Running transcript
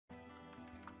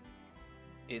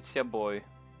It's your boy,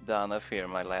 Danaf here,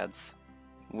 my lads.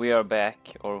 We are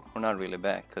back, or we're not really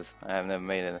back, because I have never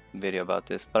made a video about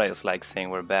this, but I just like saying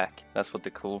we're back. That's what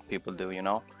the cool people do, you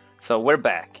know? So we're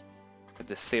back with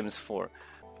The Sims 4.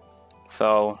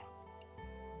 So,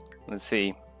 let's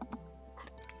see.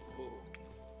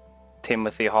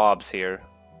 Timothy Hobbs here.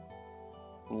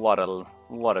 What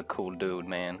a cool dude,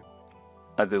 man.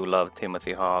 I do love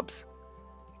Timothy Hobbs.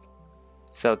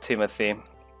 So Timothy,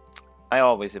 I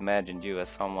always imagined you as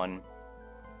someone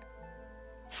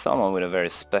with a very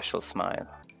special smile.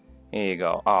 Here you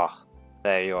go. Ah,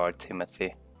 there you are,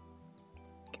 Timothy.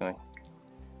 Can we...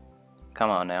 Come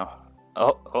on now.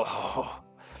 Oh,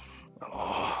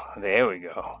 there we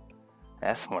go.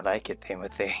 That's more like it,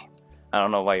 Timothy. I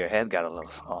don't know why your head got a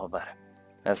little small, but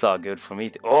that's all good for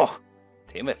me. Oh,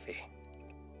 Timothy.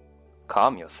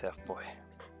 Calm yourself, boy.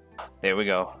 There we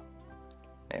go.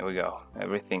 There we go.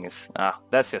 Everything is...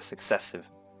 that's just excessive.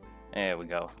 There we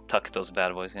go. Tuck those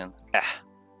bad boys in.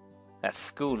 That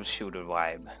school shooter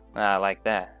vibe. I like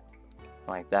that.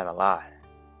 I like that a lot.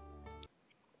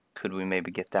 Could we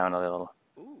maybe get down a little?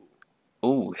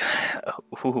 Ooh.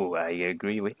 Ooh, I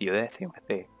agree with you there,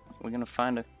 Timothy. We're gonna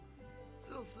find a...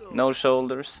 No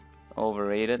shoulders.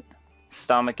 Overrated.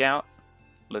 Stomach out.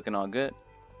 Looking all good.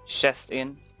 Chest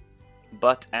in.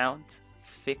 Butt out.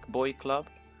 Thick boy club.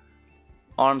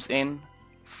 Arms in.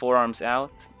 Forearms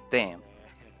out. Damn.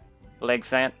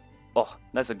 Legs in. Oh,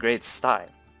 that's a great style.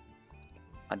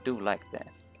 I do like that.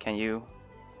 Can you?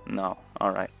 No.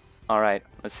 Alright. Alright.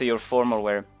 Let's see your formal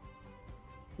wear.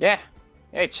 Yeah.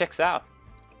 Hey, it checks out.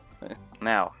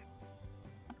 Now.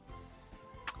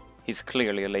 He's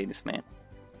clearly a ladies' man.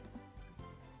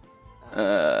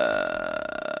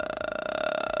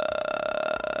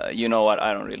 You know what?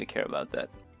 I don't really care about that.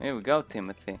 Here we go,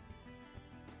 Timothy.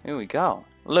 Here we go.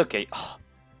 Look at... Oh,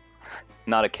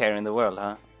 not a care in the world,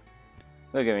 huh?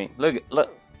 Look at me. Look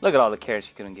at all the cares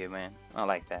you couldn't give, man. I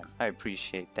like that. I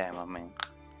appreciate that, my man.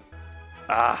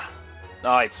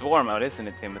 Oh, it's warm out, isn't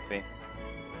it, Timothy?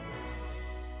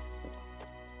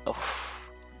 Oh.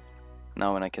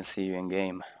 Now when I can see you in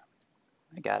game,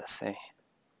 I gotta say,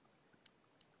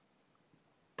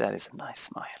 that is a nice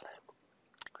smile.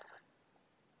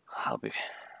 I'll be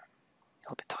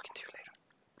talking to you later.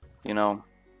 You know,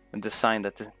 a design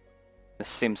that the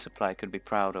Sim Supply could be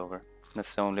proud over.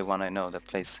 That's the only one I know that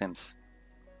plays Sims.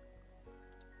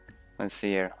 Let's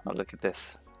see here. Oh, look at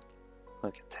this.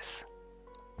 Look at this.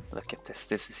 Look at this.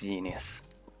 This is genius.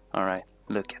 Alright,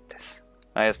 look at this.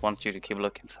 I just want you to keep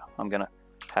looking, so I'm gonna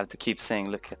have to keep saying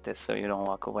look at this so you don't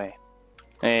walk away.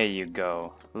 There you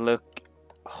go. Look.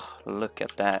 Oh, look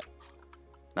at that.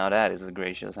 Now that is a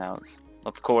gracious house.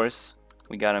 Of course,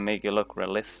 we gotta make it look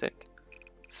realistic.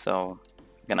 So,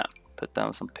 I'm gonna put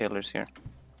down some pillars here.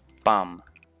 Bam.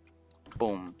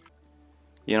 Boom.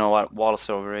 You know what? Walls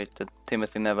are overrated.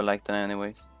 Timothy never liked that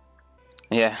anyways.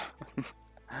 Yeah.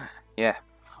 Yeah.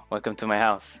 Welcome to my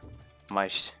house. My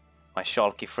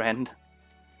shulky friend.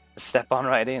 Step on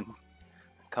right in.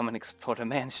 Come and explore the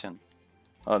mansion.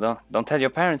 Oh, don't tell your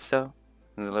parents though.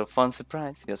 It's a little fun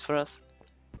surprise just for us.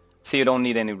 See, you don't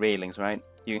need any railings, right?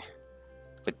 You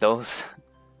with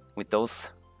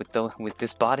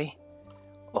this body?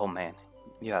 Oh man,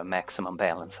 you have maximum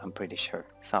balance, I'm pretty sure.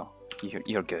 So,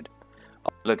 you're good.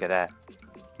 Oh, look at that.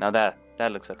 Now that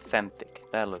looks authentic.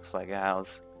 That looks like a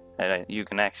house that you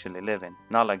can actually live in.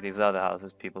 Not like these other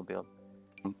houses people build.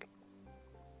 Okay.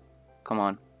 Come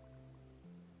on.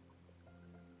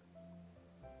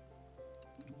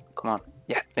 Come on.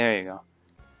 Yeah, there you go.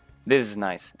 This is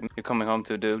nice. You're coming home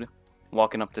to a dude,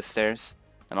 walking up the stairs,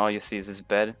 and all you see is his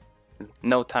bed. There's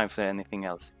no time for anything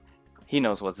else. He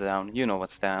knows what's down, you know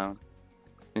what's down.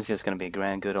 It's just gonna be a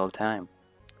grand good old time.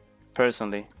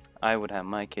 Personally, I would have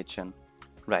my kitchen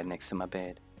right next to my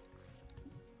bed.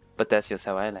 But that's just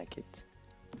how I like it.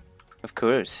 Of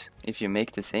course, if you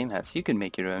make the same house, you can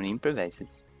make your own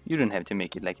improvises. You don't have to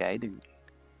make it like I do.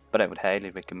 But I would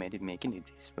highly recommend it making it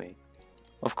this way.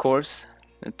 Of course,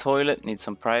 the toilet needs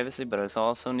some privacy, but it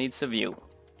also needs a view.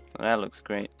 That looks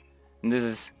great. And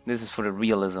this is for the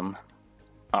realism.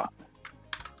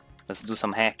 Let's do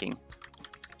some hacking.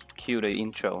 Cue the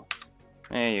intro.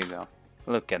 There you go.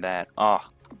 Look at that.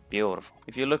 Beautiful.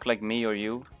 If you look like me or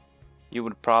you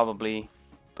would probably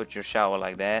put your shower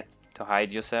like that to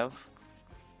hide yourself.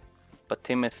 But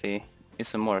Timothy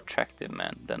is a more attractive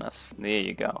man than us. There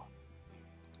you go.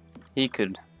 He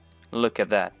could look at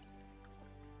that.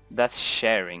 That's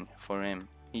sharing for him.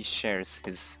 He shares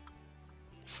his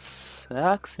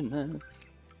sexiness.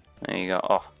 There you go.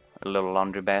 Oh, a little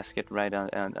laundry basket right on.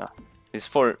 It's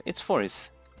for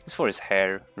his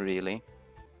hair, really.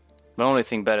 The only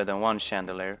thing better than one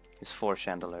chandelier is 4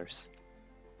 chandeliers.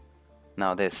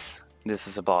 Now this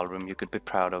is a ballroom you could be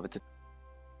proud of it.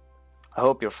 I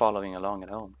hope you're following along at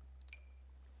home.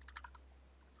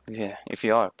 Yeah, if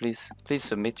you are, please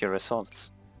submit your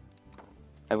results.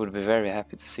 I would be very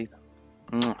happy to see them.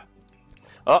 Mwah.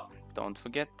 Oh, don't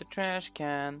forget the trash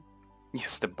can.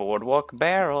 Use the boardwalk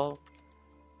barrel.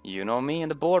 You know me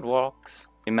and the boardwalks.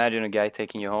 Imagine a guy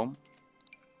taking you home.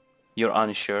 You're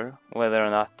unsure whether or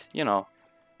not, you know,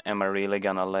 am I really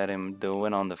gonna let him do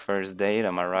it on the first date?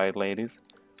 Am I right, ladies?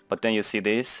 But then you see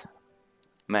this.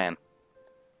 Man,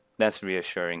 that's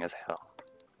reassuring as hell.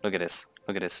 Look at this.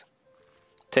 Look at this.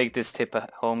 Take this tip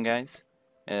at home, guys.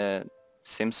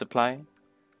 Sim Supply.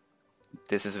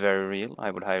 This is very real. I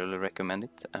would highly recommend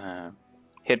it.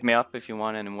 Hit me up if you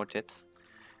want any more tips.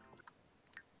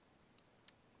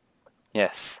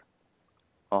 Yes.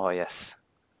 Oh yes.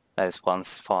 That is one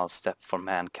small step for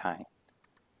mankind.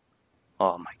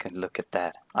 Oh my god, look at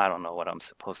that. I don't know what I'm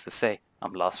supposed to say.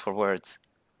 I'm lost for words.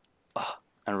 Oh,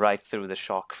 and right through the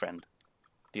shock, friend.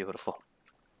 Beautiful.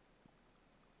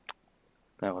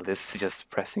 No, well, this is just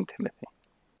depressing, Timothy.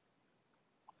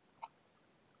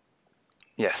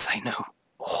 Yes, I know.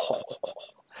 Oh,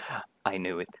 I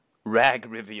knew it. Rag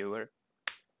reviewer.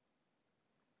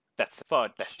 That's the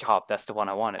fuck. That's job. That's the one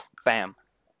I wanted. Bam.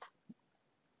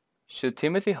 Should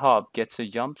Timothy Hobb get a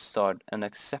jump start and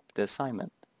accept the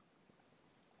assignment?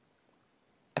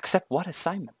 Accept what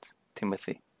assignment,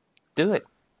 Timothy? Do it.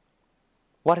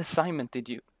 What assignment did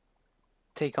you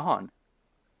take on?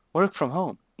 Work from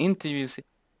home. Interviews.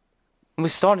 We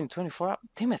start in 24 hours.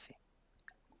 Timothy.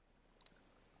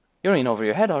 You're in over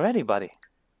your head already, buddy.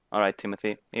 Alright,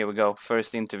 Timothy. Here we go.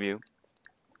 First interview.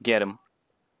 Get him.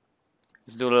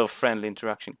 Let's do a little friendly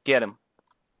interaction. Get him.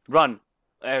 Run.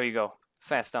 There you go.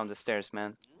 Fast down the stairs,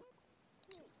 man.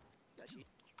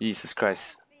 Jesus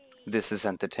Christ. This is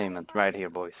entertainment right here,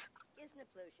 boys.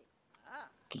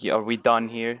 Are we done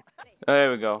here? There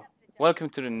we go.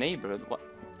 Welcome to the neighborhood. What?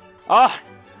 Ah!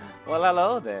 Well,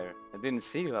 hello there. I didn't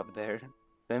see you up there.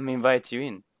 Let me invite you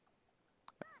in.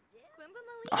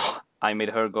 Oh, I made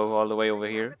her go all the way over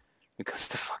here because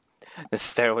the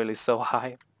stairwell is so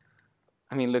high.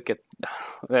 I mean, look at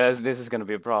this is gonna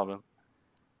be a problem.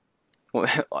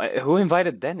 Who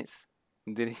invited Dennis?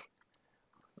 Did he?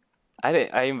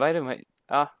 I invited my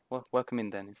well, welcome in,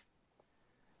 Dennis.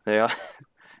 They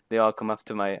all come up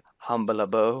to my humble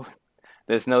abode.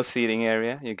 There's no seating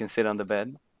area. You can sit on the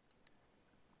bed.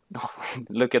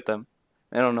 Look at them.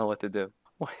 They don't know what to do.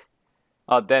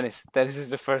 Oh, Dennis is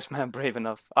the first man brave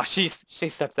enough. Oh, she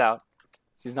stepped out.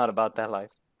 She's not about that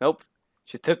life. Nope.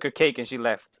 She took her cake and she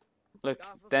left. Look,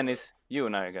 Dennis, you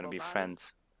and I are gonna be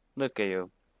friends. Look at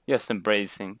you. Just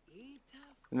embracing.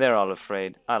 They're all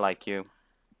afraid. I like you.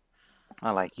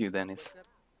 I like you, Dennis.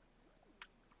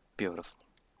 Beautiful.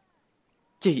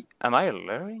 Gee, am I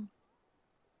alluring?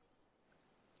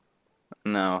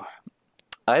 No.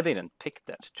 I didn't pick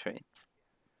that trait.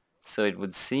 So it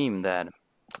would seem that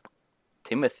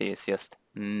Timothy is just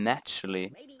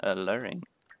naturally alluring,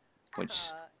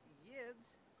 which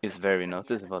is very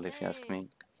noticeable if you ask me.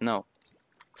 No.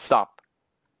 Stop.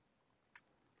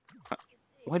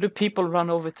 Why do people run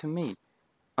over to me?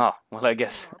 Oh, well, I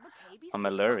guess I'm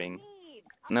alluring.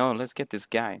 No, let's get this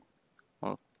guy.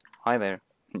 Well, hi there.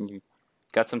 You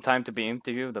got some time to be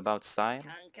interviewed about style?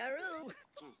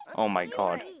 Oh my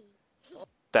god.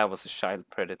 That was a child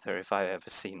predator if I ever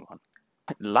seen one.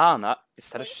 Lana, is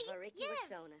that a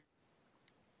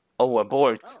Oh,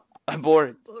 abort.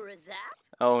 Abort.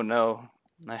 Oh no.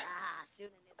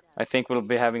 I think we'll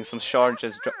be having some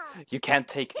charges. You can't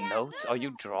take notes? Are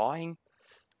you drawing?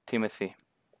 Timothy,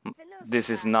 this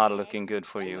is not looking good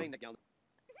for you.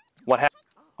 What happened?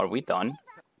 Are we done?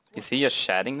 Is he just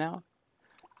chatting now?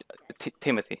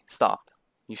 Timothy, stop.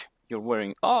 You're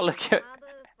worrying. Oh, look at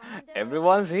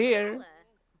everyone's here.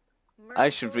 I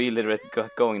should really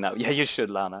get going now. Yeah, you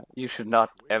should, Lana. You should not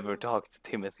ever talk to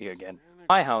Timothy again.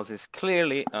 My house is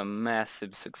clearly a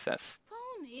massive success.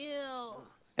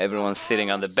 Everyone's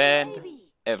sitting on the bed.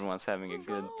 Everyone's having a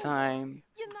good time.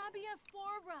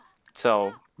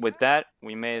 So, with that,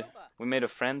 we made a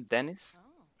friend, Dennis.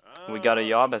 We got a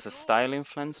job as a style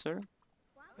influencer.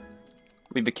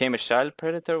 We became a child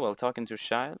predator while talking to a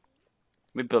child.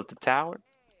 We built a tower.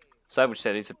 So I would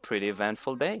say it's a pretty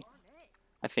eventful day.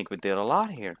 I think we did a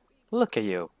lot here. Look at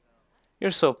you.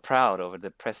 You're so proud over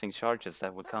the pressing charges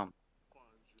that will come.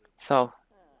 So,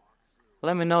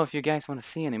 let me know if you guys want to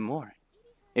see any more.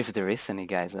 If there is any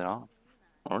guys at all.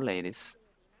 Or ladies.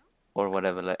 Or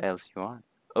whatever else you are.